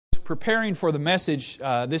preparing for the message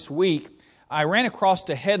this week, I ran across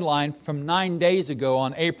a headline from 9 days ago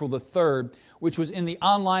on April the 3rd, which was in the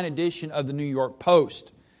online edition of the New York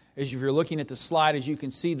Post. As if you're looking at the slide, as you can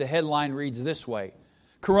see, the headline reads this way: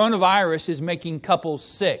 "Coronavirus is making couples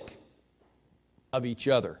sick of each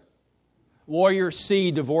other. Lawyers see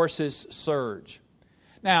divorces surge."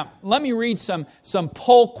 Now, let me read some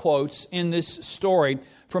poll quotes in this story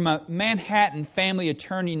from a Manhattan family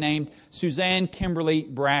attorney named Suzanne Kimberly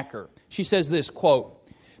Bracker. She says this, quote,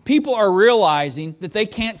 "People are realizing that they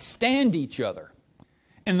can't stand each other.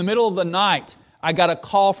 In the middle of the night, I got a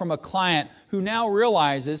call from a client who now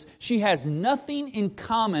realizes she has nothing in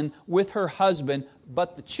common with her husband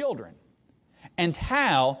but the children, and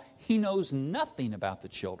how he knows nothing about the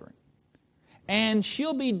children. And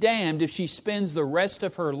she'll be damned if she spends the rest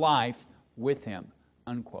of her life with him,"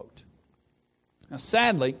 unquote. Now,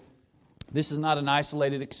 sadly, this is not an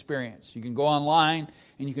isolated experience. You can go online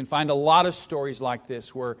and you can find a lot of stories like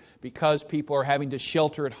this where, because people are having to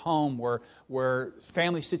shelter at home, where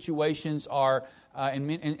family situations are,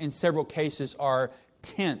 in several cases, are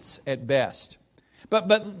tense at best. But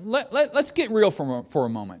let's get real for a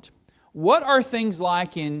moment. What are things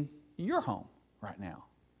like in your home right now?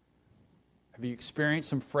 Have you experienced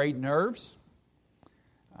some frayed nerves?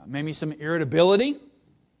 Maybe some irritability?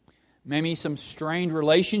 Maybe some strained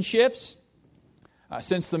relationships?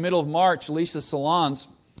 Since the middle of March, Lisa's salons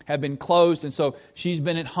have been closed, and so she's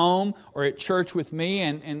been at home or at church with me,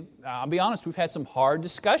 and I'll be honest, we've had some hard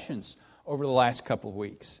discussions over the last couple of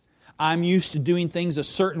weeks. I'm used to doing things a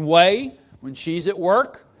certain way when she's at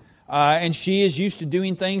work, and she is used to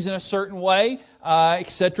doing things in a certain way,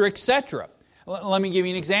 etc., etc. Let me give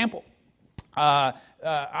you an example.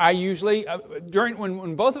 I usually,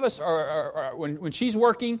 when both of us are when she's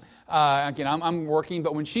working, again, I'm working,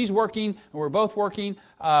 but when she's working and we're both working,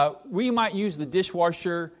 we might use the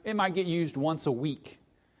dishwasher. It might get used once a week.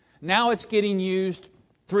 Now it's getting used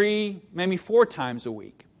 3, maybe 4 times a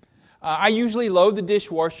week. I usually load the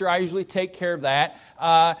dishwasher. I usually take care of that.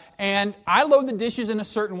 And I load the dishes in a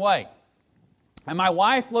certain way. And my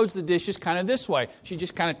wife loads the dishes kind of this way. She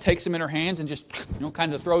just kind of takes them in her hands and just,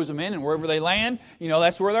 kind of throws them in, and wherever they land,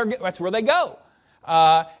 that's where they go.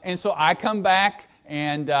 And so I come back,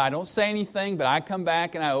 and I don't say anything, but I come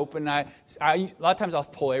back and I open. A lot of times I'll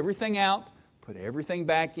pull everything out, put everything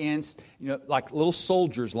back in, like little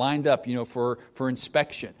soldiers lined up, for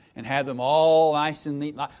inspection, and have them all nice and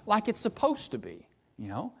neat, like it's supposed to be,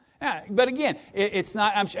 But again, it's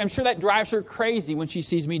not. I'm sure that drives her crazy when she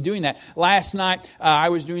sees me doing that. Last night, I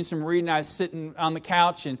was doing some reading. I was sitting on the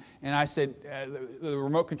couch, and I said, the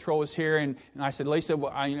remote control was here, and I said, "Lisa,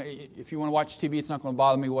 if you want to watch TV, it's not going to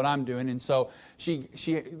bother me what I'm doing." And so she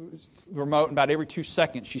remote, and about every 2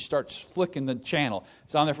 seconds, she starts flicking the channel.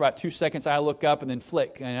 It's on there for about 2 seconds. I look up and then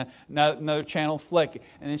flick, and another channel, flick,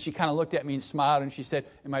 and then she kind of looked at me and smiled, and she said,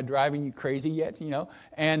 "Am I driving you crazy yet?"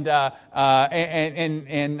 And I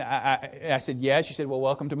said, "Yeah." She said, "Well,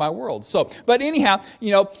 welcome to my world." So, but anyhow,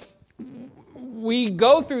 we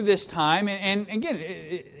go through this time, and again,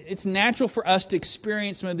 it's natural for us to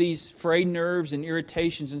experience some of these frayed nerves and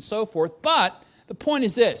irritations and so forth. But the point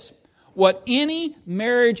is this: what any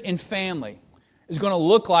marriage and family is going to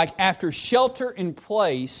look like after shelter in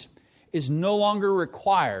place is no longer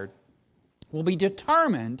required will be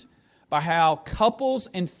determined by how couples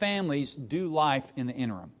and families do life in the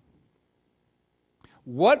interim.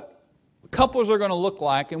 What couples are going to look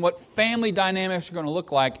like and what family dynamics are going to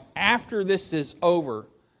look like after this is over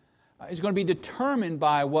is going to be determined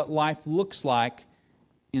by what life looks like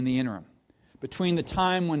in the interim. Between the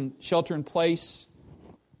time when shelter in place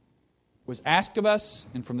was asked of us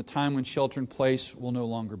and from the time when shelter in place will no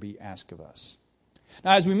longer be asked of us.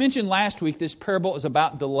 Now, as we mentioned last week, this parable is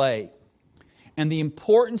about delay and the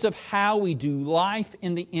importance of how we do life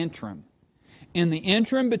in the interim. In the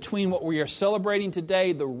interim between what we are celebrating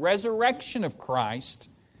today, the resurrection of Christ,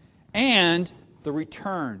 and the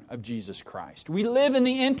return of Jesus Christ. We live in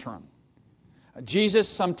the interim. Jesus,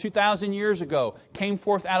 some 2,000 years ago, came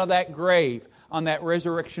forth out of that grave on that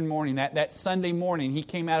resurrection morning, that Sunday morning. He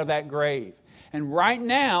came out of that grave. And right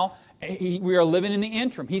now, we are living in the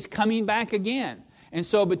interim. He's coming back again. And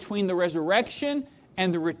so between the resurrection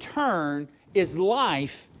and the return is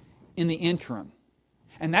life in the interim.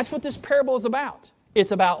 And that's what this parable is about.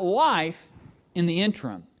 It's about life in the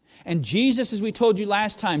interim. And Jesus, as we told you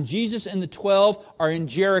last time, Jesus and the 12 are in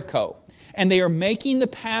Jericho. And they are making the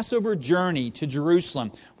Passover journey to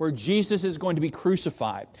Jerusalem, where Jesus is going to be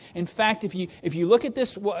crucified. In fact, if you look at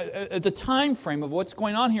this, at the time frame of what's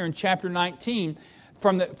going on here in chapter 19,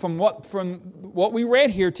 from what we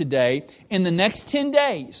read here today, in the next 10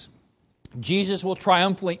 days, Jesus will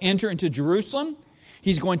triumphantly enter into Jerusalem.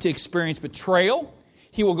 He's going to experience betrayal.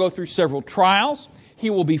 He will go through several trials. He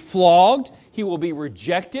will be flogged. He will be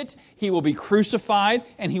rejected. He will be crucified.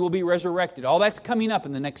 And He will be resurrected. All that's coming up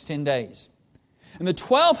in the next 10 days. And the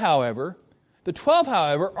 12, however,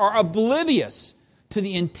 are oblivious to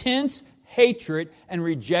the intense hatred and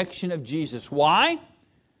rejection of Jesus. Why?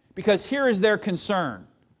 Because here is their concern.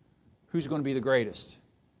 Who's going to be the greatest?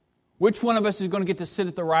 Which one of us is going to get to sit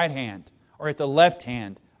at the right hand or at the left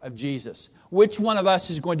hand of Jesus? Which one of us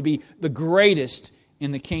is going to be the greatest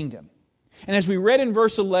in the kingdom? And as we read in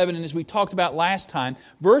verse 11, and as we talked about last time,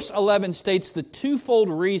 verse 11 states the twofold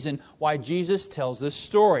reason why Jesus tells this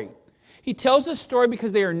story. He tells this story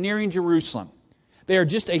because they are nearing Jerusalem. They are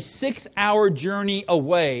just a 6-hour journey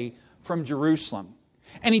away from Jerusalem.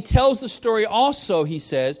 And he tells the story also, he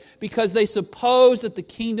says, because they supposed that the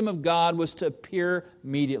kingdom of God was to appear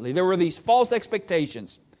immediately. There were these false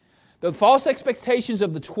expectations. The false expectations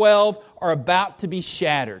of the 12 are about to be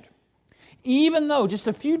shattered. Even though just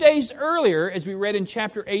a few days earlier, as we read in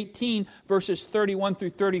chapter 18, verses 31 through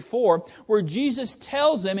 34, where Jesus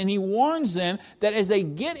tells them and He warns them that as they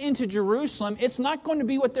get into Jerusalem, it's not going to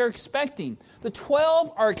be what they're expecting. The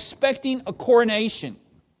 12 are expecting a coronation.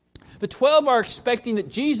 The 12 are expecting that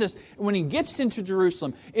Jesus, when He gets into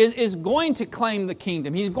Jerusalem, is going to claim the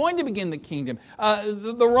kingdom. He's going to begin the kingdom.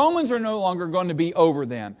 The Romans are no longer going to be over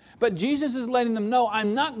them. But Jesus is letting them know,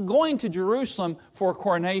 I'm not going to Jerusalem for a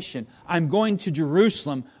coronation. I'm going to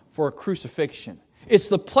Jerusalem for a crucifixion. It's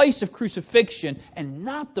the place of crucifixion and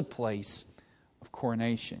not the place of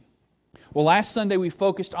coronation. Well, last Sunday we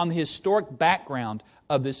focused on the historic background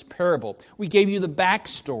of this parable. We gave you the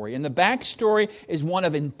backstory, and the backstory is one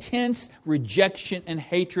of intense rejection and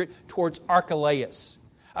hatred towards Archelaus.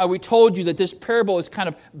 We told you that this parable is kind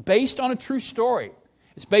of based on a true story.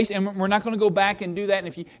 It's based, and we're not going to go back and do that. And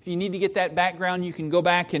if you need to get that background, you can go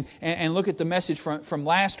back and look at the message from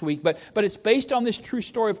last week. But it's based on this true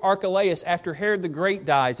story of Archelaus after Herod the Great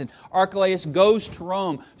dies, and Archelaus goes to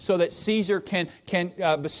Rome so that Caesar can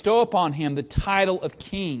bestow upon him the title of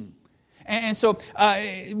king. And so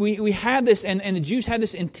we had this, and the Jews had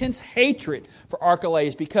this intense hatred for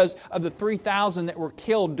Archelaus because of the 3,000 that were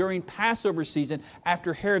killed during Passover season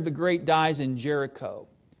after Herod the Great dies in Jericho.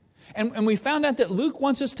 And we found out that Luke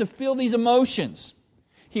wants us to feel these emotions.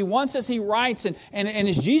 He wants us, he writes, and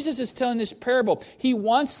as Jesus is telling this parable, he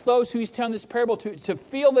wants those who he's telling this parable to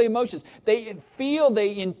feel the emotions. They feel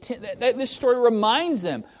that this story reminds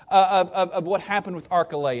them of what happened with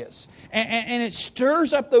Archelaus. And it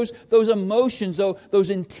stirs up those emotions, those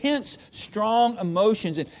intense, strong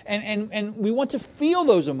emotions. And we want to feel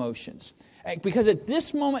those emotions. Because at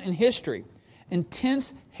this moment in history,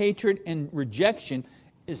 intense hatred and rejection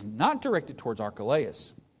is not directed towards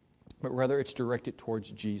Archelaus, but rather it's directed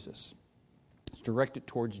towards Jesus. It's directed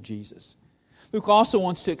towards Jesus. Luke also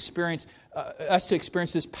wants to experience us to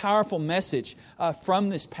experience this powerful message from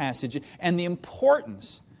this passage and the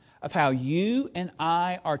importance of how you and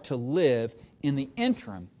I are to live in the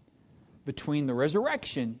interim between the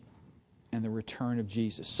resurrection and the return of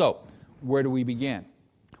Jesus. So, where do we begin?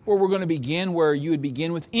 Well, we're going to begin where you would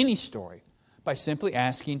begin with any story, by simply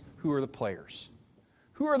asking, who are the players?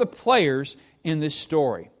 Who are the players in this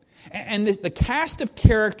story? And the cast of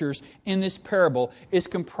characters in this parable is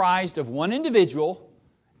comprised of one individual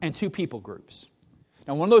and two people groups.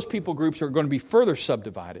 Now, one of those people groups are going to be further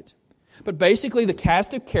subdivided. But basically, the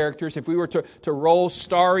cast of characters, if we were to roll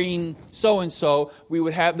starring so-and-so, we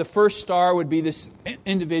would have the first star would be this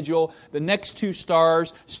individual, the next two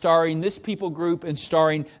stars starring this people group and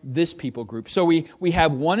starring this people group. So we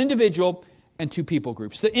have one individual and two people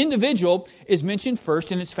groups. The individual is mentioned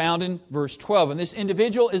first, and it's found in verse 12. And this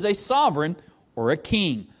individual is a sovereign or a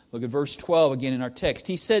king. Look at verse 12 again in our text.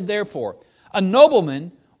 He said, therefore, a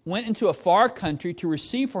nobleman went into a far country to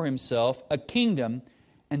receive for himself a kingdom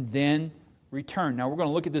and then return. Now, we're going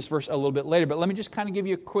to look at this verse a little bit later, but let me just kind of give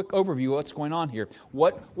you a quick overview of what's going on here.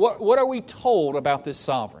 What are we told about this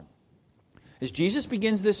sovereign? As Jesus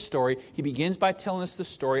begins this story, he begins by telling us the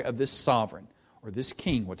story of this sovereign, or this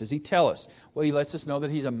king. What does he tell us? Well, he lets us know that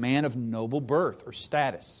he's a man of noble birth or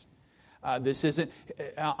status. This isn't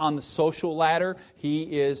on the social ladder.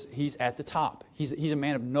 He's at the top. He's a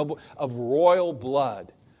man of royal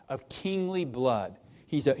blood, of kingly blood.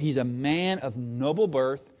 He's a man of noble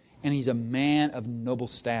birth, and he's a man of noble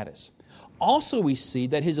status. Also, we see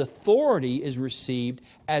that his authority is received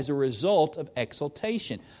as a result of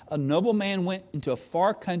exaltation. A noble man went into a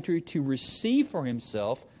far country to receive for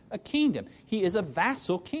himself a kingdom. He is a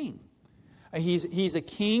vassal king. He's a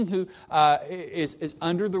king who is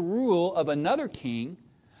under the rule of another king,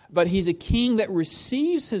 but he's a king that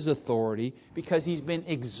receives his authority because he's been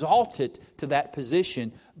exalted to that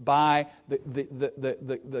position by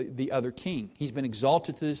the other king. He's been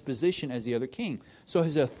exalted to this position as the other king. So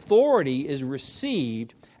his authority is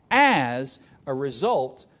received as a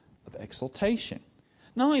result of exaltation.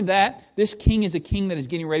 Not only that, this king is a king that is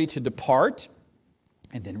getting ready to depart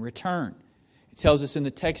and then return. It tells us in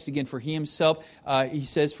the text again, for he himself, he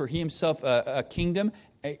says, for he himself a kingdom,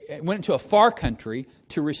 went into a far country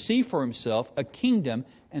to receive for himself a kingdom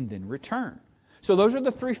and then return. So those are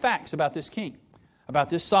the three facts about this king, about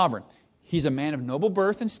this sovereign. He's a man of noble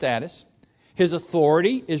birth and status. His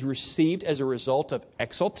authority is received as a result of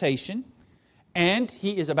exaltation. And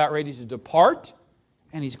he is about ready to depart,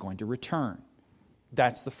 and he's going to return.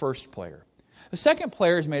 That's the first player. The second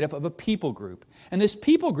player is made up of a people group. And this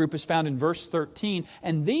people group is found in verse 13.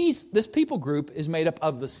 And this people group is made up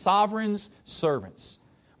of the sovereign's servants.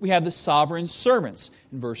 We have the sovereign's servants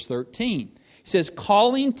in verse 13. He says,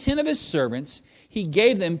 calling 10 of his servants, he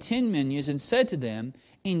gave them 10 minas and said to them,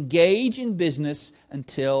 engage in business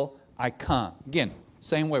until I come. Again,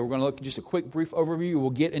 same way. We're going to look at just a quick, brief overview. We'll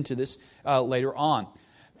get into this later on.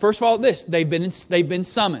 First of all, they've been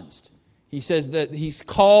summoned. He says that he's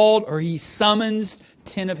called or he summons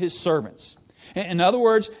 10 of his servants. In other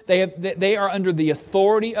words, they are under the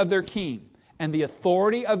authority of their king. And the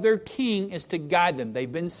authority of their king is to guide them.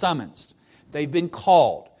 They've been summoned. They've been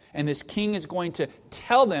called. And this king is going to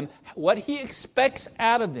tell them what he expects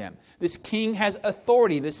out of them. This king has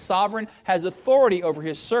authority. This sovereign has authority over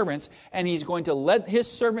his servants. And he's going to let his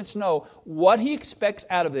servants know what he expects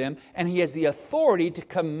out of them. And he has the authority to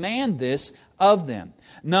command this of them.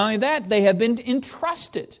 Not only that, they have been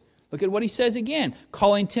entrusted. Look at what he says again.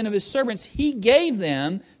 Calling 10 of his servants, he gave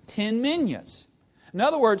them 10 minas. In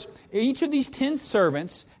other words, each of these 10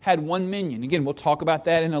 servants had one minion. Again, we'll talk about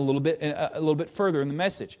that in a little bit further in the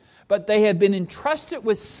message. But they have been entrusted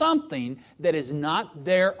with something that is not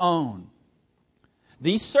their own.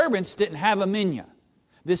 These servants didn't have a mina.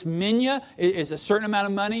 This mina is a certain amount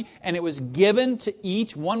of money, and it was given to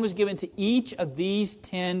each. One was given to each of these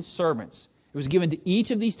 10 servants. It was given to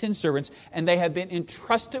each of these 10 servants, and they have been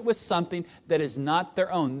entrusted with something that is not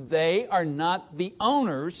their own. They are not the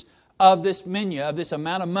owners of this mina, of this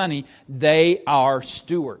amount of money. They are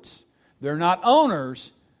stewards. They're not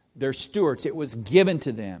owners, they're stewards. It was given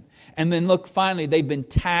to them. And then look, finally, they've been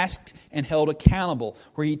tasked and held accountable,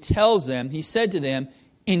 where he tells them, he said to them,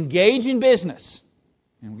 engage in business.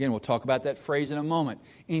 And again, we'll talk about that phrase in a moment.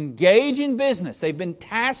 Engage in business. They've been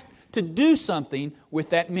tasked to do something with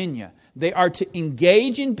that mina. They are to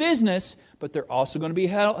engage in business, but they're also going to be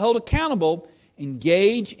held accountable.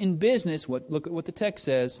 Engage in business, look at what the text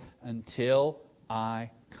says, until I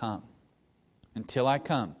come. Until I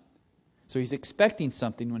come. So he's expecting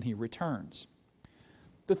something when he returns.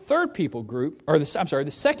 The second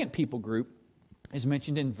people group is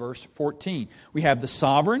mentioned in verse 14. We have the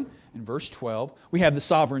sovereign in verse 12. We have the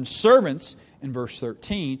sovereign's servants in verse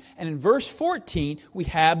 13. And in verse 14, we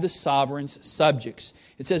have the sovereign's subjects.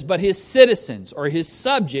 It says, but his citizens or his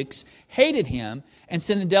subjects hated him and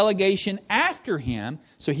sent a delegation after him.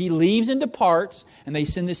 So he leaves and departs, and they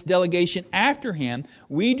send this delegation after him.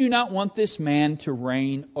 We do not want this man to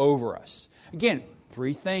reign over us. Again,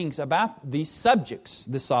 three things about these subjects,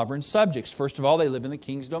 the sovereign subjects. First of all, they live in the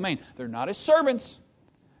king's domain. They're not his servants.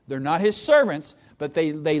 They're not his servants, but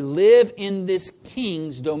they live in this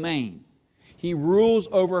king's domain. He rules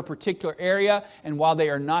over a particular area, and while they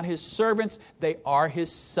are not his servants, they are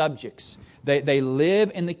his subjects. They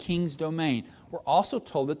live in the king's domain. We're also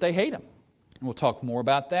told that they hate him. And we'll talk more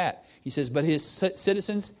about that. He says, but his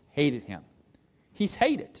citizens hated him. He's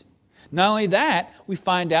hated. Not only that, we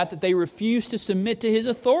find out that they refuse to submit to his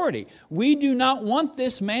authority. We do not want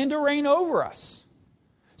this man to reign over us.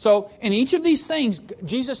 So in each of these things,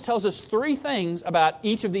 Jesus tells us three things about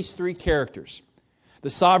each of these three characters. The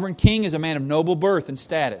sovereign king is a man of noble birth and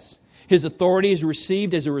status. His authority is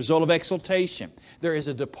received as a result of exaltation. There is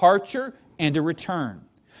a departure and a return.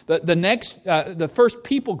 The first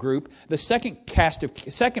people group, the second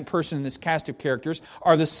person in this cast of characters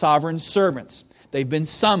are the sovereign servants. They've been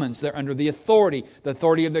summoned. They're under the authority. The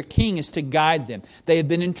authority of their king is to guide them. They have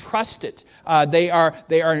been entrusted.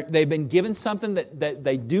 They've been given something that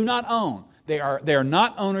they do not own. They are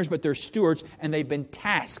not owners, but they're stewards, and they've been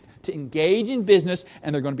tasked to engage in business,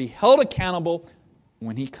 and they're going to be held accountable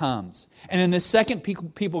when he comes. And in the second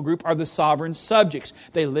people group are the sovereign subjects.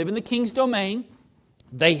 They live in the king's domain.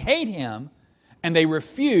 They hate him, and they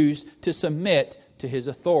refuse to submit to his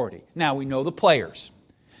authority. Now, we know the players.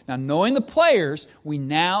 Now, knowing the players, we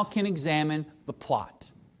now can examine the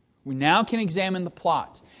plot. We now can examine the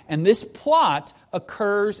plot. And this plot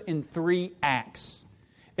occurs in 3 acts.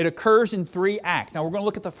 It occurs in 3 acts. Now, we're going to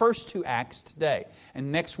look at the first 2 acts today.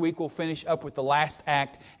 And next week, we'll finish up with the last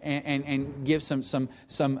act and give some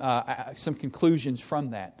conclusions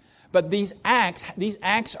from that. But these acts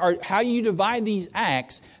are, how you divide these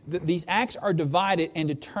acts are divided and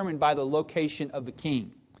determined by the location of the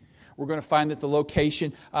king. We're going to find that the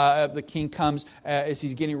location of the king comes as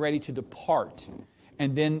he's getting ready to depart.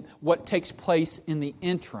 And then what takes place in the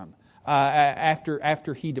interim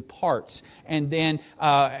after he departs. And then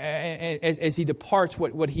as he departs,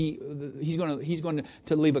 he's going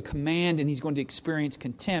to leave a command, and he's going to experience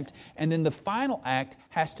contempt. And then the final act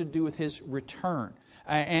has to do with his return.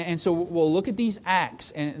 And so we'll look at these acts,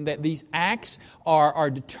 and that these acts are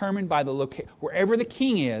determined by the location. Wherever the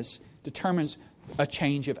king is, determines a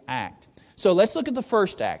change of act. So let's look at the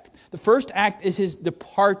first act. The first act is his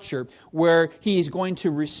departure, where he is going to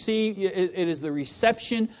receive, it is the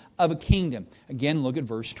reception of a kingdom. Again, look at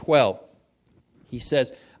verse 12. He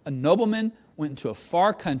says, a nobleman went into a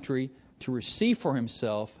far country to receive for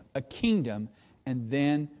himself a kingdom and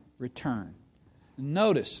then return.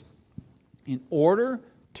 Notice, in order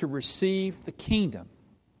to receive the kingdom,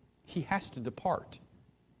 he has to depart.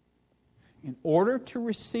 In order to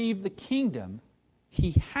receive the kingdom,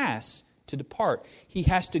 he has to depart. He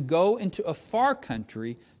has to go into a far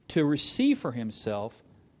country to receive for himself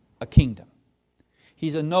a kingdom.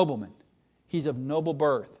 He's a nobleman. He's of noble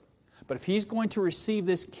birth. But if he's going to receive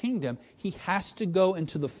this kingdom, he has to go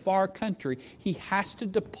into the far country. He has to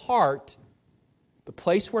depart the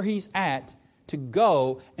place where he's at to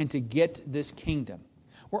go and to get this kingdom.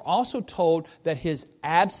 We're also told that his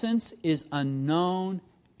absence is unknown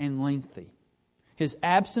and lengthy. His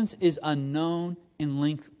absence is unknown and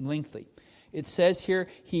lengthy. It says here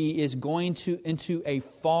he is going into a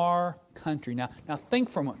far country. Now think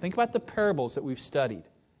for a moment. Think about the parables that we've studied.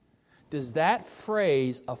 Does that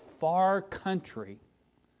phrase, a far country,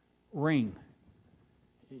 ring?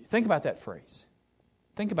 Think about that phrase.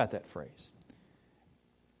 Think about that phrase.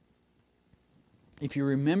 If you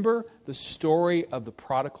remember the story of the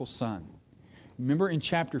prodigal son, remember in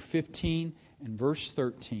chapter 15 and verse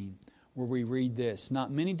 13, where we read this,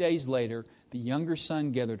 not many days later, the younger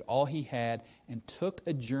son gathered all he had and took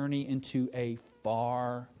a journey into a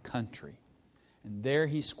far country. And there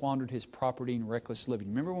he squandered his property in reckless living.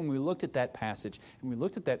 Remember when we looked at that passage and we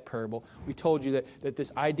looked at that parable, we told you that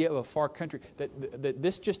this idea of a far country, that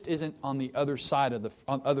this just isn't on the other side of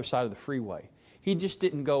the freeway. He just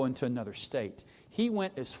didn't go into another state. He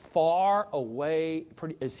went as far away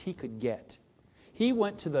as he could get. He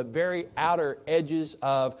went to the very outer edges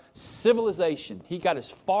of civilization. He got as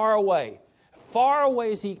far away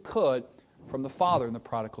as he could from the father and the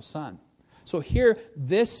prodigal son. So here,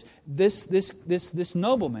 this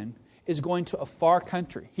nobleman is going to a far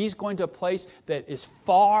country. He's going to a place that is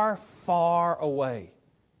far, far away.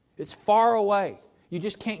 It's far away. You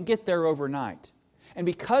just can't get there overnight. And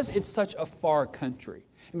because it's such a far country,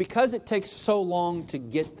 and because it takes so long to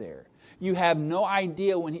get there, you have no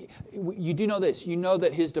idea when you do know this. You know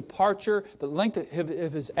that his departure, the length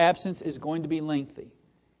of his absence is going to be lengthy.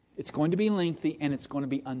 It's going to be lengthy and it's going to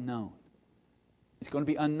be unknown. It's going to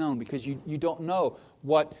be unknown because you don't know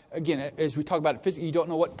what, again, as we talk about it physically, you don't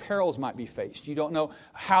know what perils might be faced. You don't know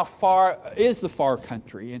how far is the far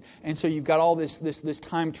country. And so you've got all this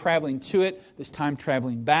time traveling to it, this time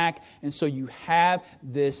traveling back. And so you have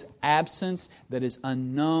this absence that is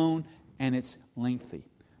unknown and it's lengthy.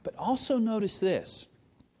 But also notice this,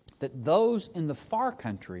 that those in the far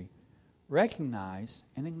country recognize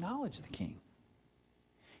and acknowledge the king.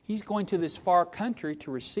 He's going to this far country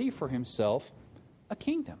to receive for himself a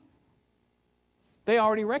kingdom. They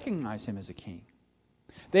already recognize him as a king.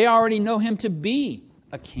 They already know him to be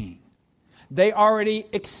a king. They already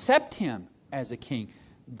accept him as a king.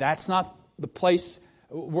 That's not the place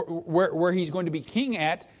where he's going to be king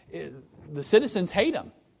at. The citizens hate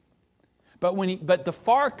him. But the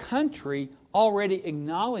far country already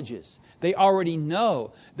acknowledges. They already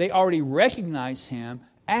know. They already recognize him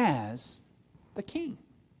as the king.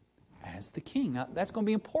 As the king. Now, that's going to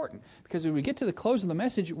be important because when we get to the close of the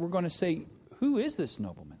message, we're going to say, who is this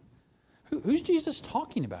nobleman? Who's Jesus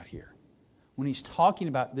talking about here? When he's talking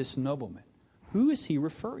about this nobleman, who is he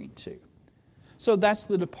referring to? So that's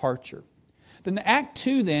the departure. Then Act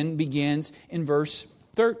 2 then begins in verse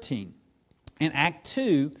 13. And Act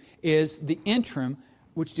 2 is the interim,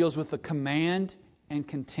 which deals with the command and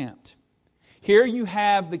contempt. Here you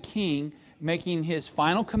have the king making his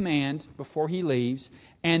final command before he leaves.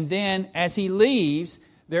 And then as he leaves,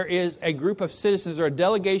 there is a group of citizens or a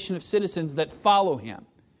delegation of citizens that follow him.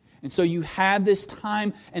 And so you have this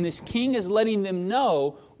time, and this king is letting them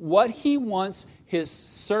know what He wants His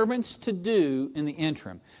servants to do in the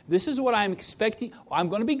interim. This is what I'm expecting. I'm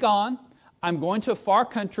going to be gone. I'm going to a far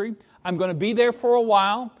country. I'm going to be there for a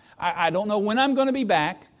while. I don't know when I'm going to be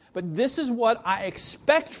back, but this is what I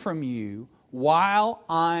expect from you while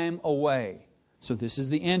I'm away. So this is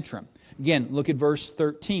the interim. Again, look at verse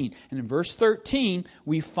 13. And in verse 13,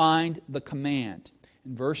 we find the command.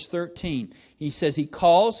 In verse 13, he says he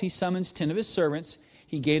summons 10 of his servants.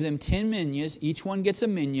 He gave them 10 minas. Each one gets a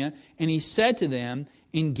mina. And he said to them,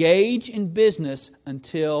 engage in business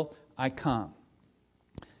until I come.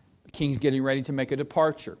 The king's getting ready to make a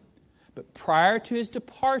departure. But prior to his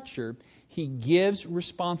departure, he gives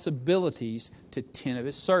responsibilities to 10 of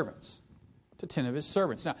his servants.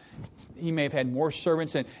 Now, he may have had more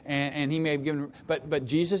servants and he may have given, but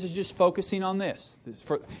Jesus is just focusing on this.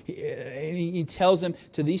 He tells them,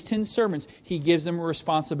 to these 10 servants, he gives them a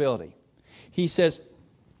responsibility. He says,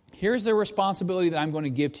 here's the responsibility that I'm going to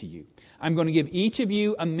give to you. I'm going to give each of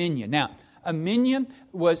you a mina. Now, a mina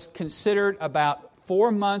was considered about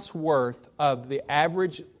 4 months' worth of the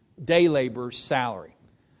average day laborer's salary.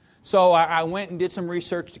 So I went and did some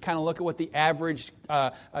research to kind of look at what the average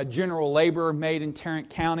general laborer made in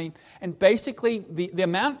Tarrant County, and basically the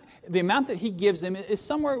amount that he gives them is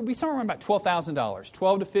somewhere around about $12,000,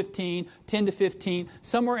 12 to 15, 10 to 15,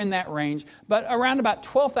 somewhere in that range, but around about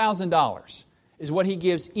 $12,000 is what he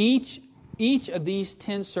gives each of these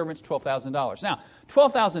 10 servants. $12,000. Now,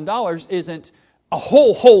 $12,000 isn't a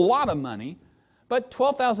whole lot of money, but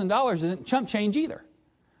 $12,000 isn't chump change either.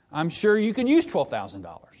 I'm sure you can use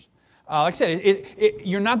 $12,000. Like I said,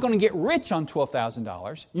 you're not going to get rich on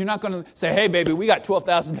 $12,000. You're not going to say, hey, baby, we got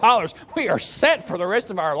 $12,000. We are set for the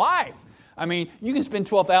rest of our life. I mean, you can spend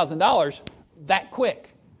 $12,000 that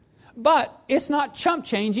quick. But it's not chump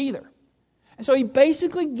change either. And so he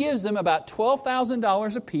basically gives them about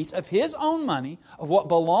 $12,000 apiece of his own money, of what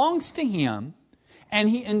belongs to him, and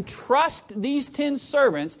he entrusts these 10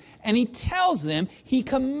 servants, and he tells them, he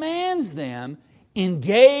commands them,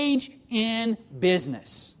 engage in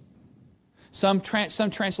business. Some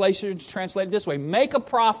translations translate it this way: make a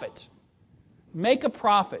profit. Make a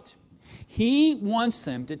profit. He wants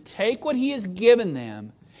them to take what he has given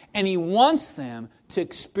them, and he wants them to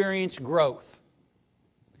experience growth.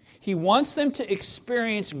 He wants them to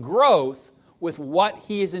experience growth with what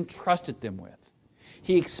he has entrusted them with.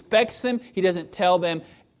 He expects them, he doesn't tell them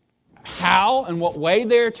how and what way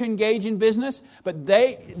they are to engage in business, but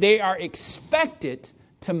they are expected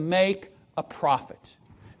to make a profit.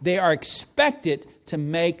 They are expected to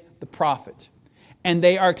make the profit. And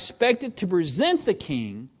they are expected to present the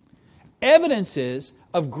king evidences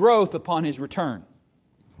of growth upon his return.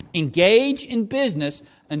 Engage in business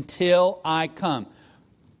until I come.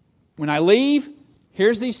 When I leave,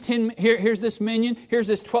 here's this minion, here's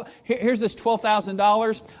this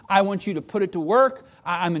 $12,000. I want you to put it to work.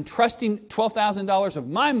 I'm entrusting $12,000 of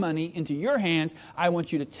my money into your hands. I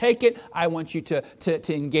want you to take it. I want you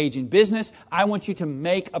to engage in business. I want you to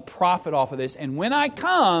make a profit off of this. And when I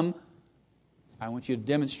come, I want you to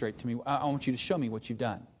demonstrate to me. I want you to show me what you've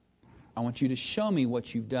done. I want you to show me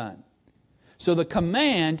what you've done. So the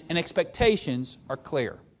command and expectations are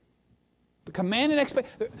clear. The command and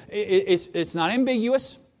expectation, it's not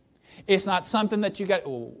ambiguous. It's not something that you got,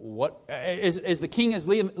 what? As the king is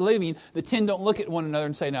leaving, the 10 don't look at one another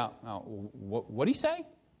and say, now what did he say?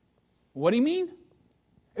 What do you mean?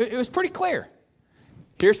 It was pretty clear.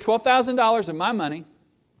 Here's $12,000 of my money,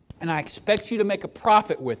 and I expect you to make a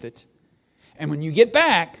profit with it. And when you get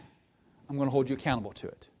back, I'm going to hold you accountable to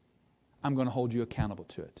it. I'm going to hold you accountable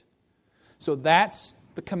to it. So that's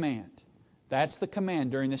the command. That's the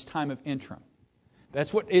command during this time of interim.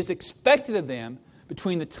 That's what is expected of them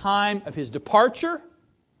between the time of his departure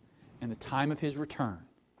and the time of his return.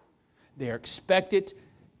 They are expected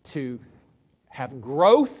to have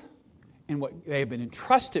growth in what they have been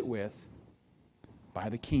entrusted with by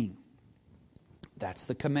the king. That's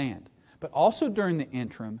the command. But also during the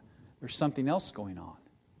interim, there's something else going on.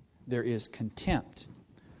 There is contempt.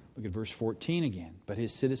 Look at verse 14 again. But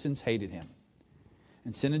his citizens hated him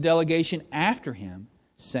and sent a delegation after him,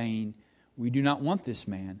 saying, we do not want this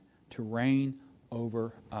man to reign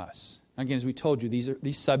over us. Again, as we told you,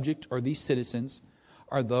 these subjects or these citizens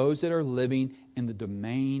are those that are living in the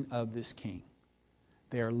domain of this king.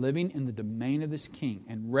 They are living in the domain of this king.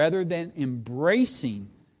 And rather than embracing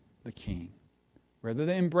the king,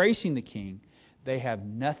 they have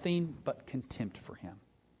nothing but contempt for him.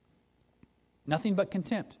 Nothing but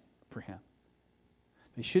contempt for him.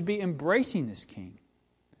 They should be embracing this king.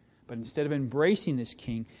 But instead of embracing this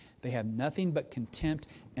king, they have nothing but contempt.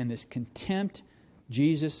 And this contempt,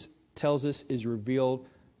 Jesus tells us, is revealed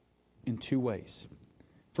in two ways.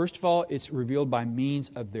 First of all, it's revealed by means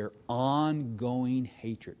of their ongoing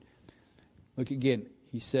hatred. Look again.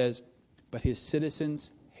 He says, but his citizens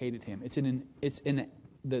hated him.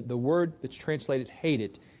 The word that's translated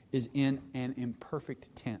hated is in an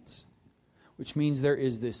imperfect tense, which means there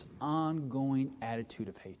is this ongoing attitude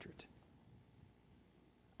of hatred.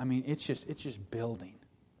 I mean, it's just building.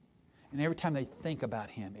 And every time they think about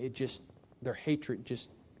him, their hatred just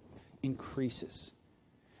increases.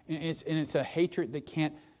 And it's a hatred that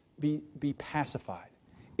can't be pacified.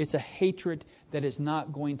 It's a hatred that is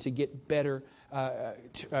not going to get better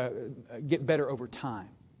over time.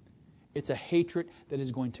 It's a hatred that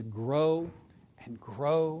is going to grow and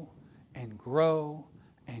grow and grow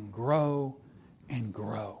and grow and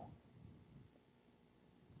grow.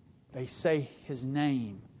 They say his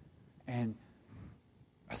name and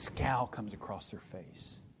a scowl comes across their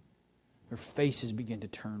face. Their faces begin to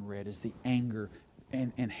turn red as the anger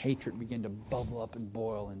and hatred begin to bubble up and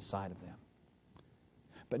boil inside of them.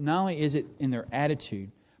 But not only is it in their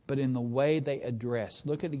attitude, but in the way they address.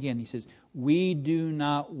 Look at it again. He says, we do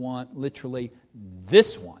not want literally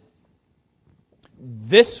this one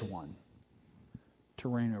to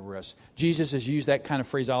reign over us. Jesus has used that kind of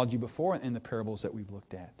phraseology before in the parables that we've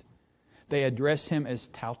looked at. They address him as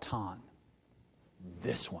Tautan,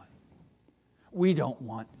 this one. We don't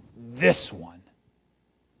want this one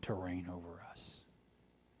to reign over us.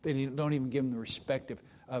 They don't even give him the respect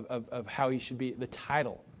of how he should be, the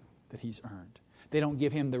title that he's earned. They don't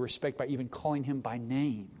give him the respect by even calling him by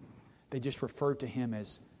name. They just refer to him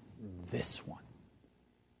as this one.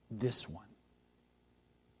 This one.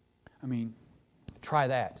 I mean, try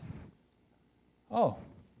that. Oh,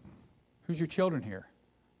 who's your children here?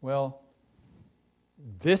 Well,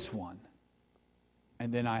 this one.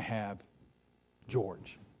 And then I have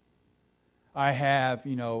George. I have,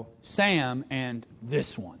 Sam and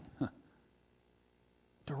this one.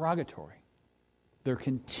 Derogatory. Their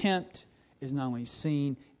contempt is not only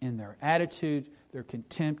seen in their attitude, their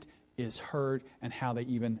contempt is heard in how they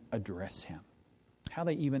even address him. How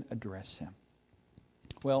they even address him.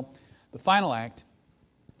 Well, the final act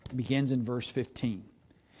begins in verse 15.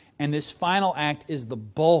 And this final act is the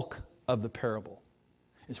bulk of the parable.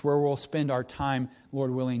 It's where we'll spend our time,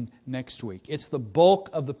 Lord willing, next week. It's the bulk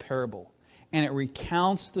of the parable. And it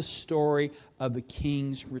recounts the story of the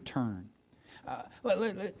king's return.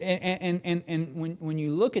 And when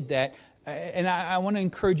you look at that, and I want to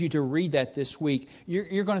encourage you to read that this week,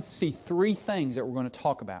 you're going to see three things that we're going to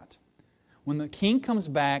talk about. When the king comes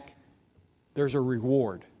back, there's a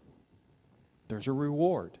reward. There's a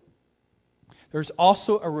reward. There's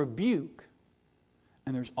also a rebuke,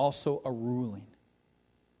 and there's also a ruling.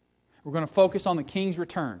 We're going to focus on the king's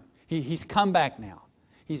return. He's come back now.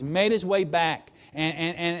 He's made his way back,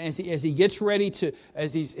 and as he gets ready to,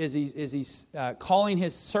 as he's calling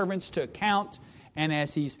his servants to account, and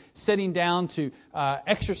as he's sitting down to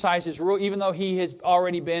exercise his rule, even though he has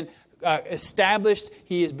already been established,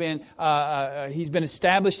 he's been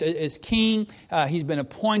established as king. He's been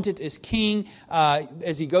appointed as king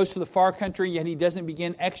as he goes to the far country. Yet he doesn't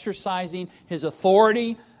begin exercising his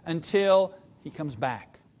authority until he comes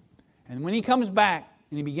back. And when he comes back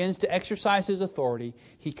and he begins to exercise his authority,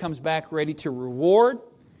 he comes back ready to reward,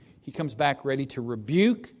 he comes back ready to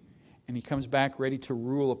rebuke, and he comes back ready to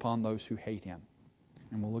rule upon those who hate him.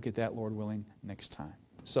 And we'll look at that, Lord willing, next time.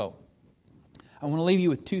 So, I want to leave you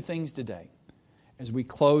with two things today as we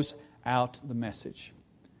close out the message.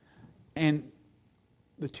 And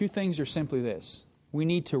the two things are simply this. We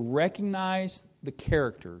need to recognize the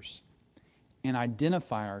characters and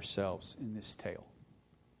identify ourselves in this tale.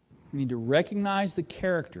 We need to recognize the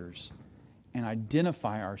characters and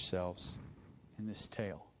identify ourselves in this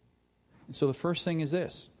tale. And so the first thing is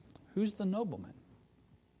this. Who's the nobleman?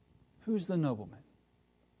 Who's the nobleman?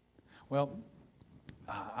 Well,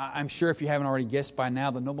 I'm sure if you haven't already guessed by now,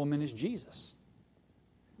 the nobleman is Jesus.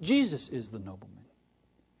 Jesus is the nobleman.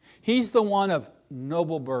 He's the one of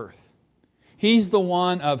noble birth. He's the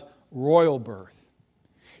one of royal birth.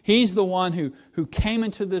 He's the one who came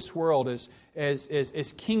into this world as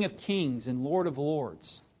King of Kings and Lord of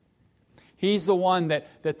Lords. He's the one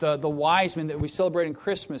that the wise men that we celebrate in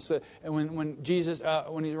Christmas, when Jesus,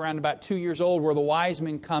 when he's around about 2 years old, where the wise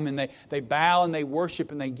men come and they bow and they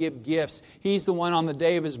worship and they give gifts. He's the one on the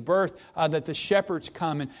day of his birth that the shepherds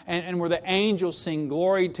come and where the angels sing,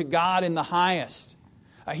 glory to God in the highest.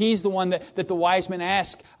 He's the one that the wise men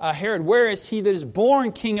ask Herod, where is he that is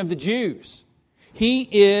born King of the Jews? He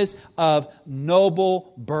is of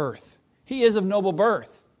noble birth. He is of noble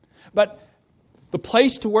birth. But the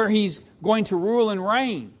place to where he's going to rule and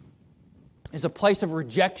reign is a place of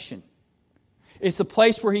rejection. It's the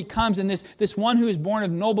place where He comes, and this one who is born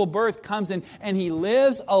of noble birth comes in, and He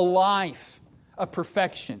lives a life of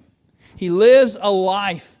perfection. He lives a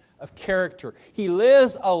life of character. He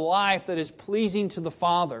lives a life that is pleasing to the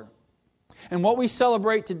Father. And what we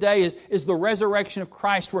celebrate today is the resurrection of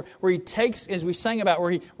Christ, where He takes, as we sang about,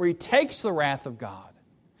 where He takes the wrath of God.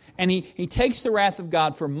 And He takes the wrath of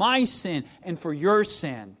God for my sin and for your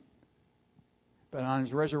sin. But on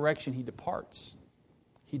His resurrection, He departs.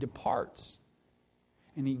 He departs.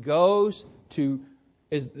 And He goes to,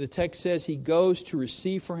 as the text says, He goes to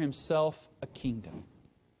receive for Himself a kingdom.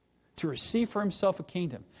 To receive for Himself a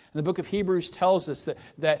kingdom. And the book of Hebrews tells us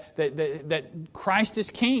that Christ is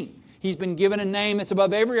King. He's been given a name that's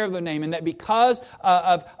above every other name, and that because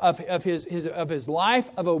of his life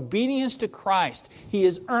of obedience to Christ, He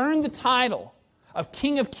has earned the title of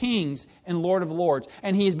King of Kings and Lord of Lords,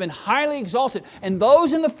 and He has been highly exalted. And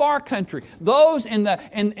those in the far country, those in the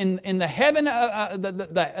heaven,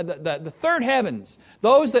 the third heavens,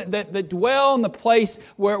 those that dwell in the place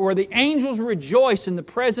where the angels rejoice in the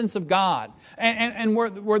presence of God, and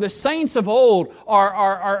where the saints of old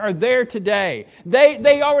are there today,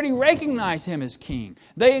 they already recognize Him as King.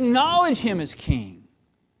 They acknowledge Him as King.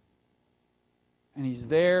 And He's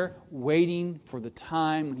there waiting for the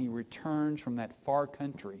time when He returns from that far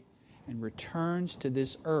country and returns to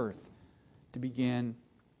this earth to begin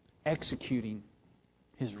executing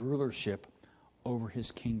His rulership over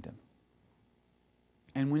His kingdom.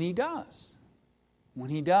 And when He does,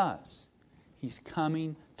 He's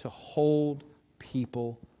coming to hold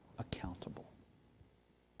people accountable.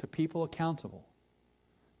 To people accountable.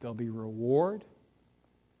 There'll be reward,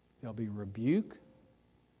 there'll be rebuke,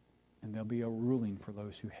 and there'll be a ruling for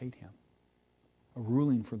those who hate Him. A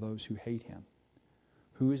ruling for those who hate Him.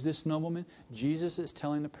 Who is this nobleman? Jesus is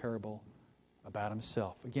telling a parable about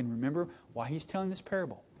Himself. Again, remember why He's telling this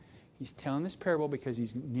parable. He's telling this parable because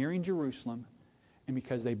He's nearing Jerusalem, and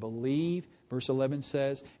because they believe, verse 11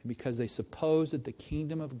 says, and because they suppose that the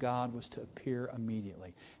kingdom of God was to appear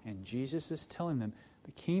immediately. And Jesus is telling them,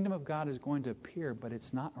 the kingdom of God is going to appear, but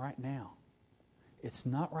it's not right now. It's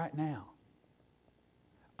not right now.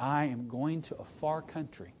 I am going to a far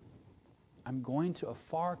country. I'm going to a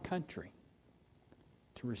far country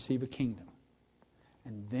to receive a kingdom.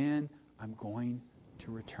 And then I'm going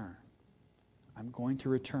to return. I'm going to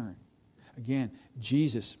return. Again,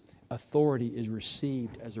 Jesus' authority is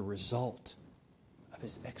received as a result of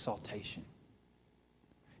His exaltation.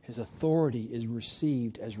 His authority is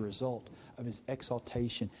received as a result of His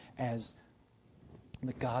exaltation as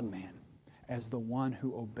the God-man. As the one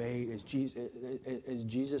who obeyed, as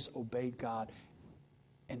Jesus obeyed God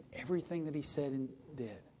in everything that He said and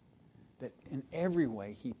did. That in every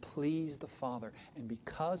way He pleased the Father. And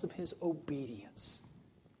because of His obedience,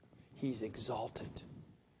 He's exalted.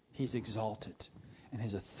 He's exalted. And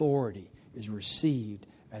His authority is received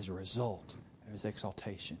as a result of His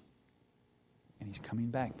exaltation. And He's coming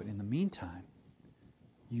back. But in the meantime,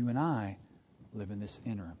 you and I live in this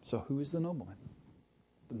interim. So who is the nobleman?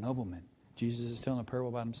 The nobleman. Jesus is telling a parable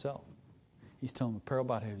about Himself. He's telling a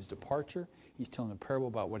parable about His departure. He's telling a parable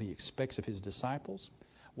about what He expects of His disciples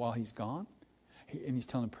while He's gone. And He's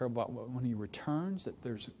telling a parable about when He returns, that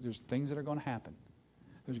there's things that are going to happen.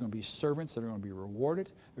 There's going to be servants that are going to be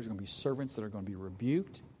rewarded. There's going to be servants that are going to be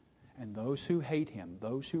rebuked. And those who hate Him,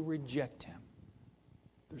 those who reject Him,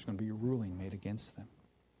 there's going to be a ruling made against them.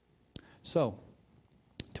 So,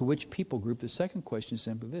 to which people group? The second question is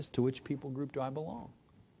simply this. To which people group do I belong?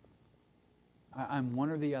 I'm one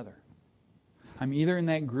or the other. I'm either in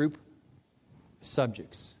that group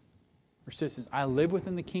subjects or citizens. I live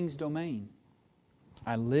within the king's domain.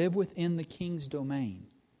 I live within the king's domain.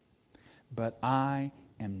 But I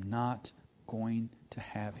am not going to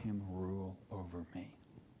have Him rule over me.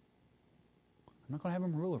 I'm not going to have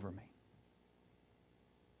Him rule over me.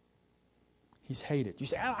 He's hated. You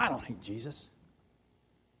say, I don't hate Jesus.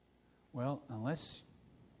 Well, unless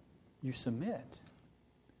you submit,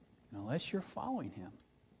 unless you're following Him.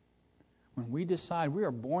 When we decide we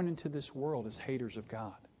are born into this world as haters of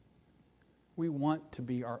God, we want to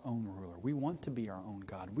be our own ruler. We want to be our own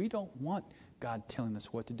God. We don't want God telling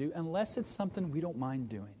us what to do unless it's something we don't mind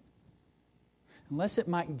doing. Unless it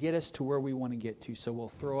might get us to where we want to get to. So we'll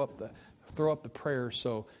throw up the prayer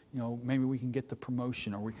so maybe we can get the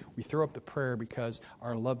promotion, or we throw up the prayer because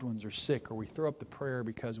our loved ones are sick, or we throw up the prayer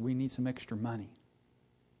because we need some extra money.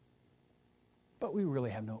 But we really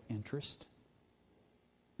have no interest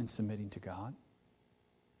in submitting to God.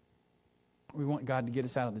 We want God to get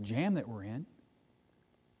us out of the jam that we're in,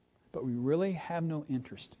 but we really have no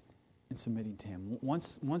interest in submitting to Him.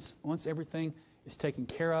 Once everything is taken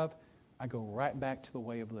care of, I go right back to the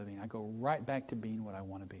way of living. I go right back to being what I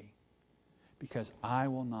want to be. Because I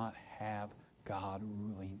will not have God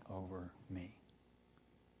ruling over me.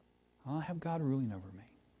 I'll have God ruling over me.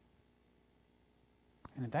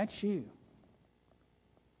 And if that's you,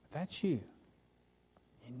 you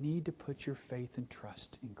need to put your faith and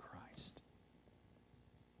trust in Christ.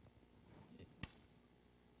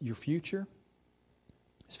 Your future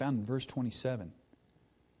is found in verse 27.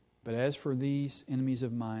 But as for these enemies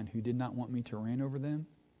of mine who did not want me to reign over them,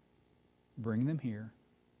 bring them here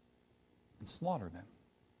and slaughter them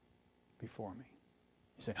before me.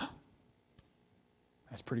 You say, oh,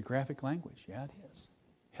 that's pretty graphic language. Yeah, it is.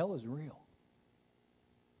 Hell is real.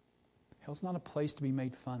 Hell's not a place to be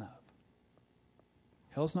made fun of.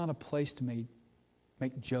 Hell's not a place to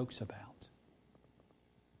make jokes about.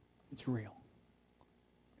 It's real.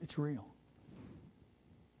 It's real.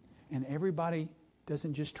 And everybody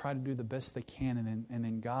doesn't just try to do the best they can, and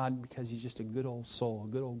then God, because He's just a good old soul, a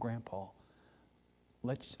good old grandpa,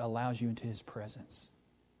 allows you into His presence.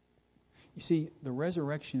 You see, the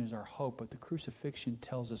resurrection is our hope, but the crucifixion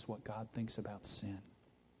tells us what God thinks about sin.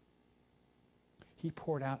 He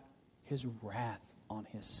poured out His wrath on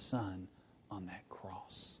His Son on that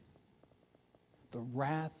cross. The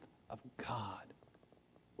wrath of God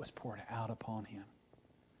was poured out upon Him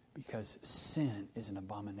because sin is an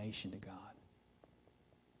abomination to God.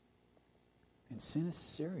 And sin is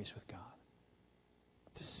serious with God.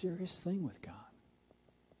 It's a serious thing with God.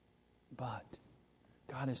 But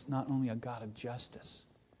God is not only a God of justice.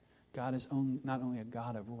 God is not only a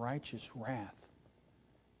God of righteous wrath.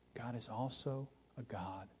 God is also a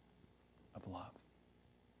God of love.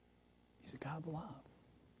 He's a God of love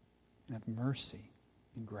and of mercy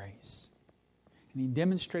and grace. And He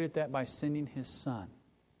demonstrated that by sending His Son,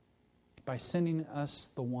 by sending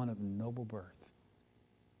us the one of noble birth,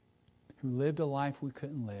 who lived a life we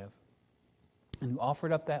couldn't live, and who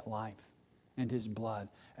offered up that life and His blood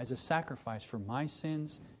as a sacrifice for my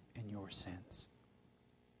sins and your sins.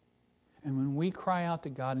 And when we cry out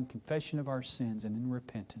to God in confession of our sins and in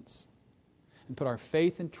repentance, and put our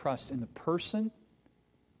faith and trust in the person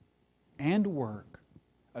and work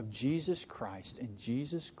of Jesus Christ and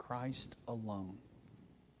Jesus Christ alone,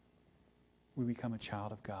 we become a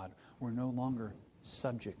child of God. We're no longer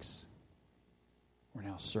subjects. We're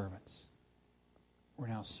now servants. We're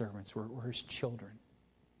now servants. We're His children.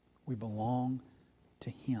 We belong to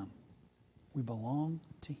Him. We belong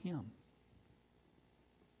to Him.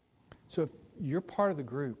 So if you're part of the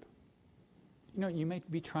group, you may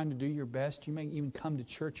be trying to do your best. You may even come to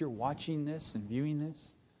church. You're watching this and viewing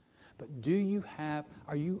this. But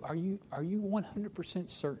are you 100%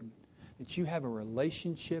 certain that you have a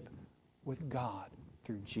relationship with God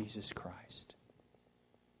through Jesus Christ?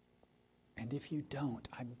 And if you don't,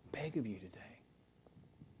 I beg of you today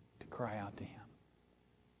to cry out to Him.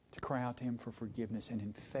 To cry out to Him for forgiveness, and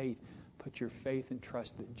in faith, put your faith and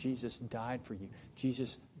trust that Jesus died for you.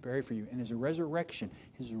 Jesus buried for you. And His resurrection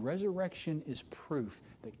is proof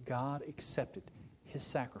that God accepted His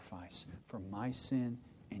sacrifice for my sin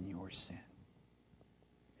and your sin.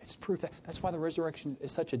 It's proof that's why the resurrection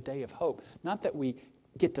is such a day of hope. Not that we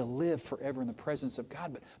get to live forever in the presence of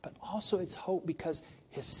God, but also it's hope because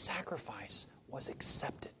His sacrifice was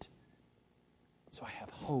accepted. So I have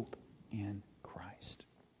hope in Christ.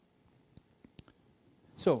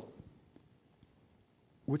 So,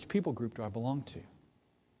 which people group do I belong to?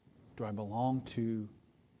 Do I belong to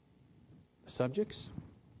the subjects?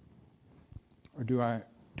 Or do I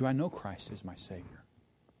know Christ as my Savior?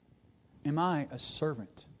 Am I a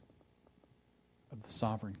servant of the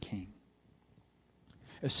sovereign King?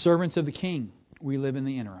 As servants of the King, we live in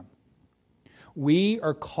the interim. We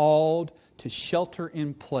are called to shelter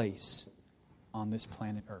in place on this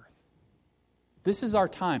planet Earth. This is our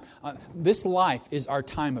time. This life is our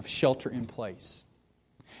time of shelter in place.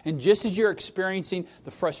 And just as you're experiencing the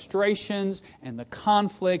frustrations and the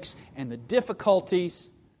conflicts and the difficulties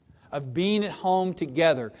of being at home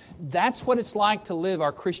together, that's what it's like to live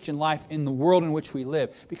our Christian life in the world in which we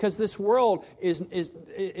live. Because this world is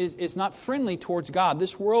not friendly towards God.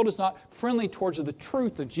 This world is not friendly towards the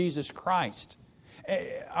truth of Jesus Christ.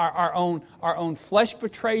 Our own flesh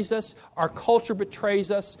betrays us. Our culture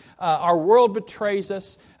betrays us. Our world betrays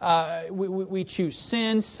us. We choose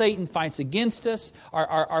sin. Satan fights against us.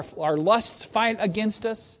 Our lusts fight against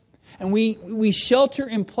us. And we shelter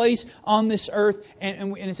in place on this earth,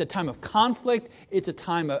 and it's a time of conflict, it's a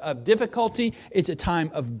time of difficulty, it's a time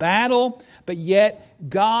of battle, but yet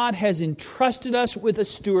God has entrusted us with a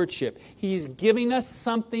stewardship. He's giving us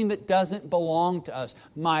something that doesn't belong to us.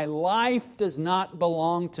 My life does not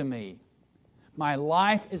belong to me. My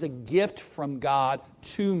life is a gift from God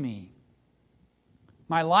to me.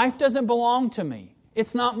 My life doesn't belong to me.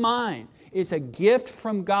 It's not mine. It's a gift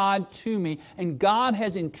from God to me, and God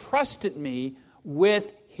has entrusted me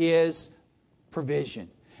with His provision.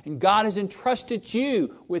 And God has entrusted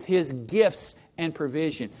you with His gifts and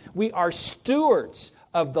provision. We are stewards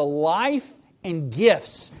of the life and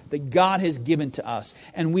gifts that God has given to us.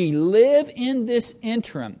 And we live in this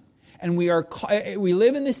interim, and we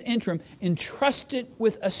live in this interim entrusted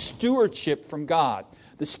with a stewardship from God.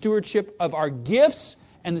 The stewardship of our gifts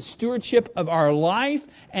and the stewardship of our life,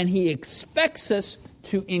 and He expects us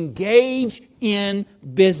to engage in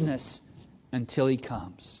business until He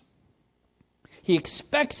comes. He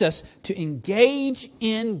expects us to engage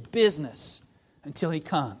in business until He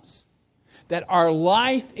comes. That our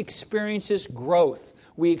life experiences growth.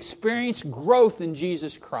 We experience growth in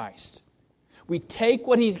Jesus Christ. We take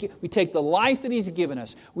the life that He's given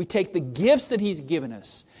us. We take the gifts that He's given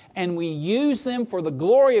us, and we use them for the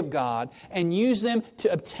glory of God and use them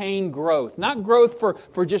to obtain growth. Not growth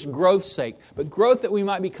for just growth's sake, but growth that we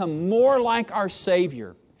might become more like our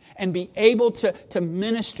Savior and be able to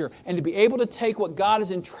minister and to be able to take what God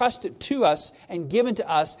has entrusted to us and given to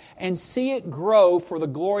us and see it grow for the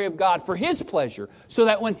glory of God, for His pleasure, so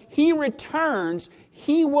that when He returns,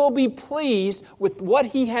 He will be pleased with what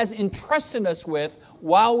He has entrusted us with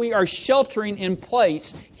while we are sheltering in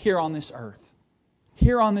place here on this earth.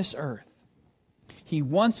 Here on this earth. He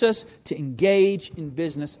wants us to engage in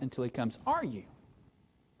business until He comes. Are you?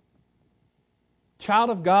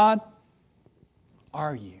 Child of God,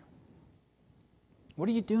 are you? What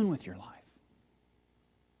are you doing with your life?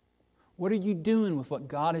 What are you doing with what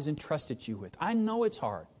God has entrusted you with? I know it's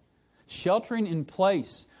hard. Sheltering in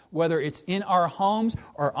place, whether it's in our homes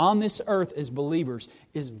or on this earth as believers,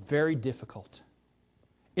 is very difficult.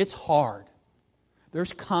 It's hard.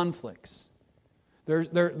 There's conflicts.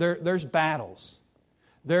 There's battles.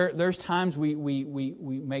 There's times we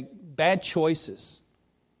make bad choices.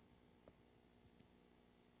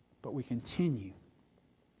 But we continue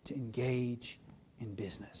to engage in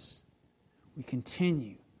business. We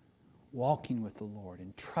continue walking with the Lord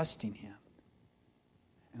and trusting Him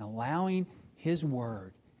and allowing His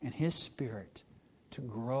Word and His Spirit to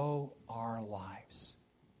grow our lives.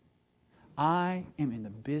 I am in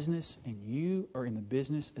the business, and you are in the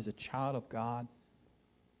business as a child of God,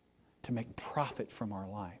 to make profit from our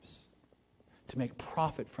lives, to make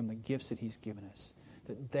profit from the gifts that He's given us,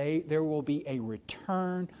 that there will be a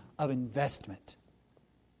return of investment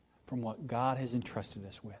from what God has entrusted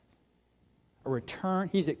us with. A return,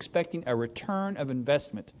 He's expecting a return of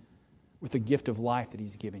investment with the gift of life that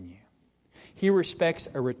He's given you. He expects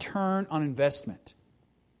a return on investment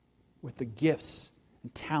with the gifts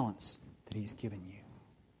and talents that He's given you.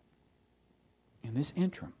 In this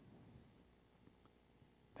interim,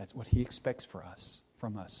 that's what He expects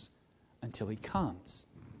from us until He comes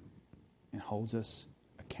and holds us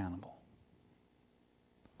accountable.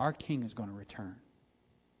 Our King is going to return.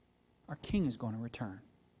 Our King is going to return.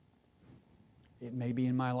 It may be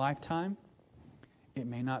in my lifetime. It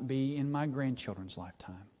may not be in my grandchildren's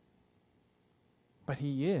lifetime. But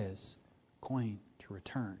He is going to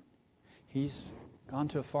return. He's gone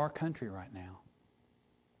to a far country right now.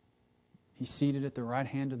 He's seated at the right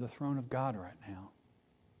hand of the throne of God right now.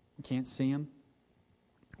 We can't see Him.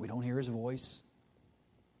 We don't hear His voice.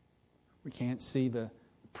 We can't see the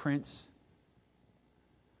prints,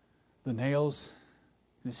 the nails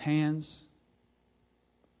in His hands.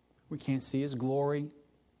 We can't see His glory,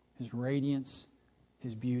 His radiance,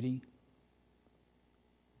 His beauty.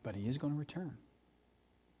 But He is going to return.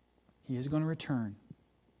 He is going to return.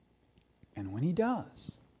 And when He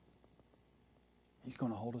does, He's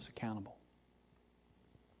going to hold us accountable.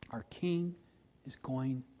 Our King is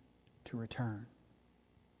going to return.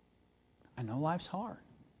 I know life's hard.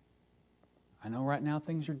 I know right now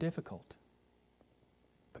things are difficult.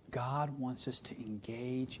 But God wants us to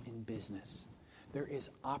engage in business. There is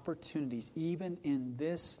opportunities, even in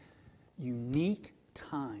this unique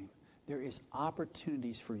time, there is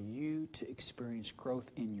opportunities for you to experience growth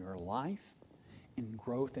in your life and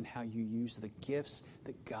growth in how you use the gifts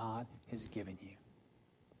that God has given you.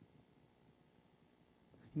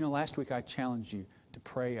 You know, last week I challenged you to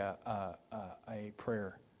pray a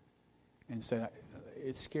prayer and said,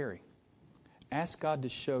 it's scary. Ask God to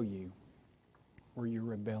show you where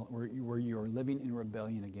you're living in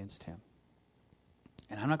rebellion against Him.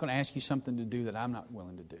 And I'm not going to ask you something to do that I'm not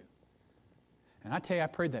willing to do. And I tell you, I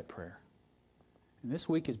prayed that prayer. And this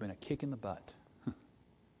week has been a kick in the butt.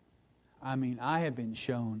 I mean, I have been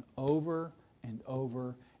shown over and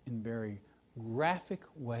over in very graphic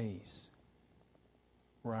ways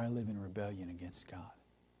where I live in rebellion against God.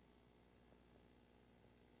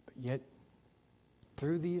 But yet,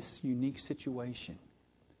 through this unique situation,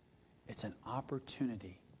 it's an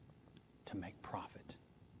opportunity to make profit.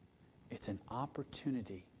 It's an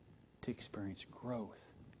opportunity to experience growth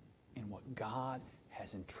in what God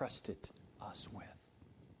has entrusted us with.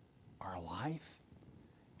 Our life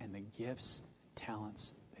and the gifts and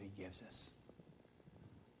talents that He gives us.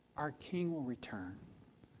 Our King will return.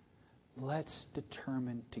 Let's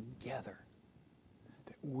determine together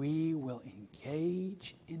that we will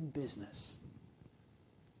engage in business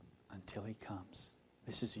until He comes.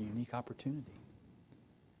 This is a unique opportunity.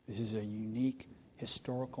 This is a unique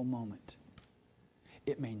historical moment.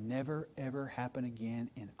 It may never, ever happen again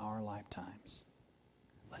in our lifetimes.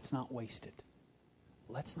 Let's not waste it.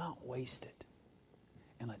 Let's not waste it.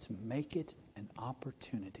 And let's make it an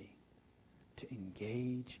opportunity to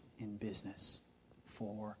engage in business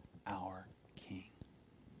for our King.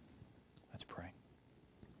 Let's pray.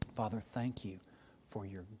 Father, thank you for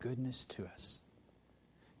your goodness to us.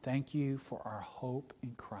 Thank you for our hope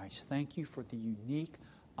in Christ. Thank you for the unique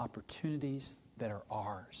opportunities that are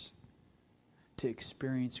ours to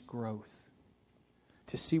experience growth,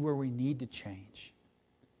 to see where we need to change.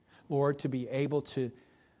 Lord, to be able to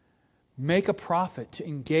make a profit, to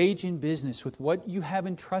engage in business with what you have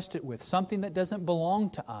entrusted with, something that doesn't belong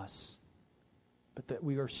to us, but that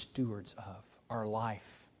we are stewards of. Our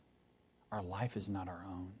life. Our life is not our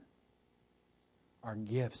own. Our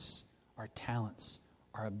gifts, our talents,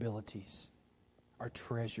 our abilities, our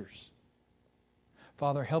treasures.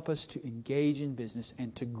 Father, help us to engage in business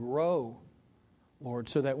and to grow, Lord,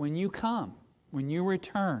 so that when you come, when you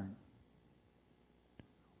return,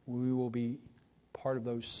 we will be part of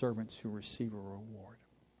those servants who receive a reward.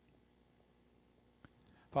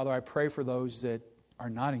 Father, I pray for those that are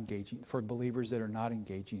not engaging, for believers that are not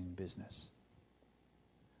engaging in business.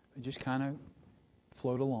 They just kind of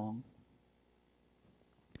float along.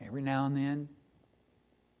 Every now and then,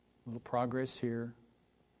 a little progress here,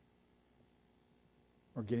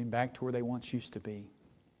 or getting back to where they once used to be.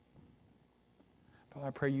 Father,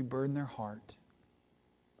 I pray you burden their heart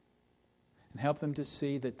and help them to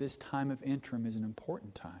see that this time of interim is an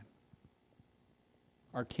important time.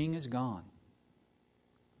 Our King is gone.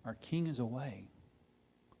 Our King is away.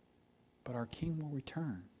 But our King will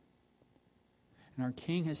return. And our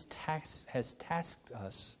King has tasked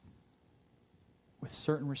us with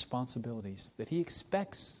certain responsibilities that He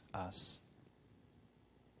expects us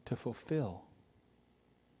to fulfill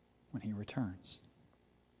when He returns.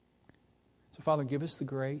 So, Father, give us the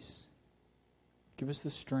grace. Give us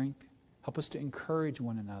the strength. Help us to encourage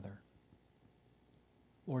one another.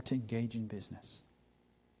 Lord, to engage in business.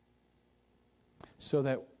 So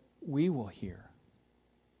that we will hear,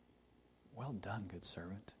 "Well done, good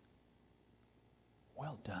servant.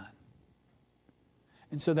 Well done."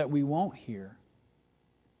 And so that we won't hear,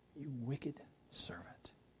 "You wicked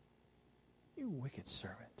servant. You wicked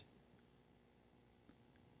servant."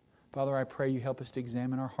 Father, I pray you help us to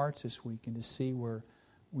examine our hearts this week and to see where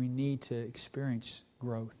we need to experience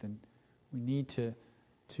growth and we need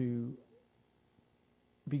to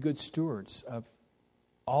be good stewards of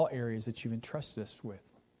all areas that you've entrusted us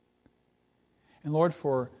with. And Lord,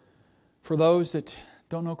 for those that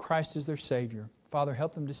don't know Christ as their Savior, Father,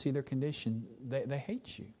 help them to see their condition. They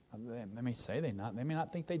hate you. They may say they may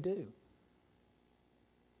not think they do.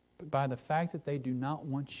 But by the fact that they do not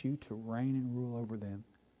want you to reign and rule over them,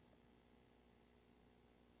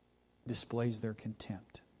 displays their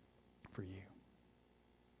contempt for you.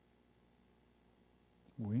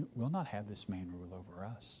 We will not have this man rule over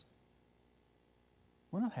us.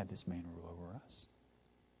 We'll not have this man rule over us.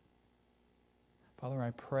 Father, I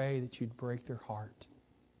pray that you'd break their heart,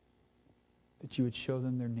 that you would show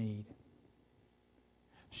them their need,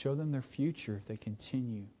 show them their future if they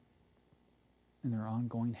continue in their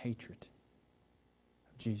ongoing hatred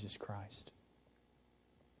of Jesus Christ.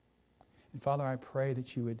 And Father, I pray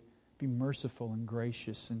that you would be merciful and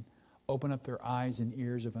gracious and open up their eyes and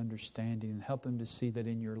ears of understanding and help them to see that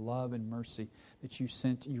in your love and mercy that you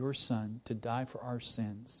sent your Son to die for our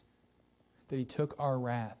sins, that He took our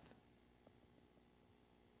wrath.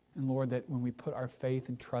 And Lord, that when we put our faith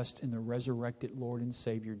and trust in the resurrected Lord and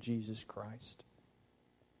Savior, Jesus Christ,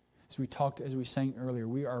 as we sang earlier,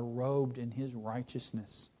 we are robed in His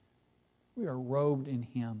righteousness. We are robed in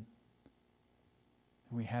Him.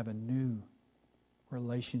 And we have a new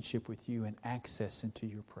relationship with you and access into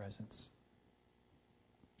your presence.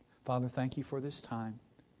 Father, thank you for this time,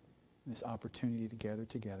 this opportunity to gather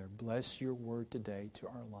together. Bless your word today to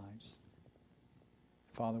our lives.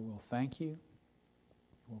 Father, we'll thank you.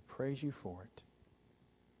 We'll praise you for it.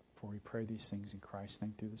 For we pray these things in Christ's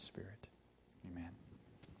name through the Spirit. Amen.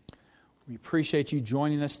 We appreciate you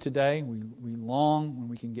joining us today. We long when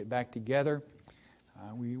we can get back together.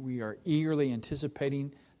 We are eagerly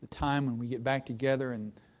anticipating the time when we get back together.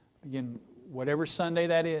 And again, whatever Sunday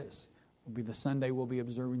that is, will be the Sunday we'll be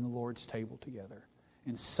observing the Lord's table together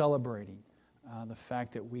and celebrating the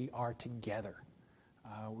fact that we are together.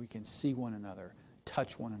 We can see one another,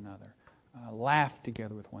 touch one another, laugh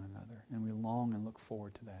together with one another. And we long and look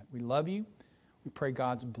forward to that. We love you. We pray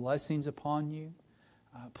God's blessings upon you.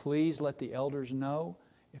 Please let the elders know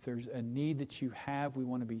if there's a need that you have. We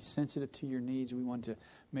want to be sensitive to your needs. We want to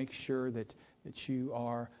make sure that you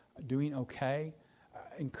are doing okay.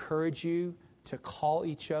 Encourage you to call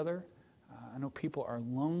each other. I know people are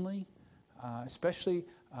lonely, especially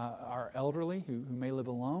our elderly who may live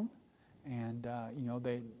alone. And,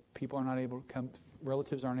 people are not able to come,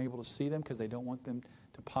 relatives aren't able to see them because they don't want them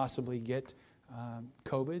to possibly get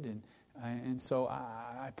COVID. And so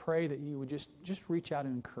I pray that you would just reach out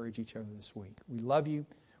and encourage each other this week. We love you.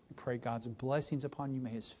 We pray God's blessings upon you.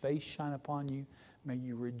 May His face shine upon you. May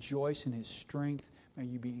you rejoice in His strength. May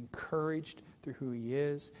you be encouraged through who He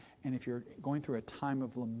is. And if you're going through a time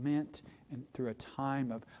of lament and through a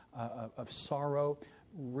time of sorrow,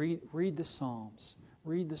 read the Psalms.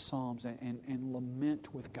 Read the Psalms and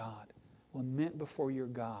lament with God. Lament before your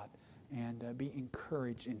God. And be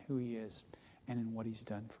encouraged in who He is and in what He's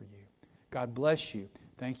done for you. God bless you.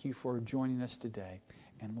 Thank you for joining us today.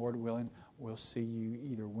 And Lord willing, we'll see you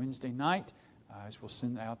either Wednesday night as we'll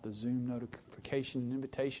send out the Zoom notification and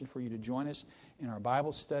invitation for you to join us in our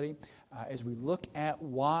Bible study. As we look at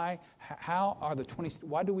why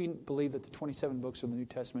do we believe that the 27 books of the New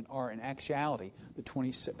Testament are in actuality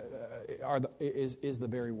is the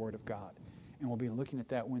very Word of God. And we'll be looking at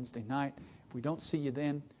that Wednesday night. If we don't see you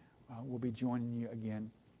then, we'll be joining you again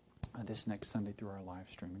this next Sunday through our live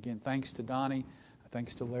stream. Again, thanks to Donnie.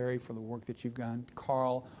 Thanks to Larry for the work that you've done.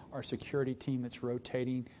 Carl, our security team that's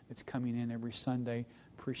rotating, that's coming in every Sunday.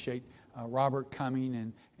 Appreciate Robert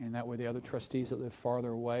coming, and that way the other trustees that live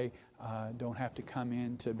farther away don't have to come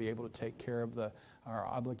in to be able to take care of our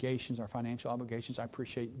obligations, our financial obligations. I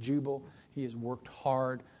appreciate Jubal. He has worked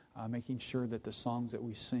hard making sure that the songs that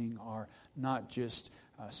we sing are not just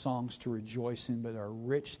songs to rejoice in, but are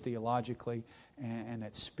rich theologically and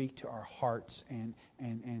that speak to our hearts and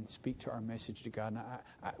speak to our message to God.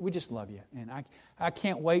 And we just love you. And I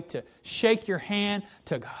can't wait to shake your hand,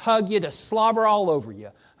 to hug you, to slobber all over you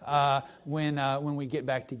when we get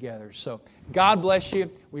back together. So God bless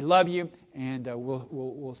you. We love you, and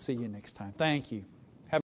we'll see you next time. Thank you.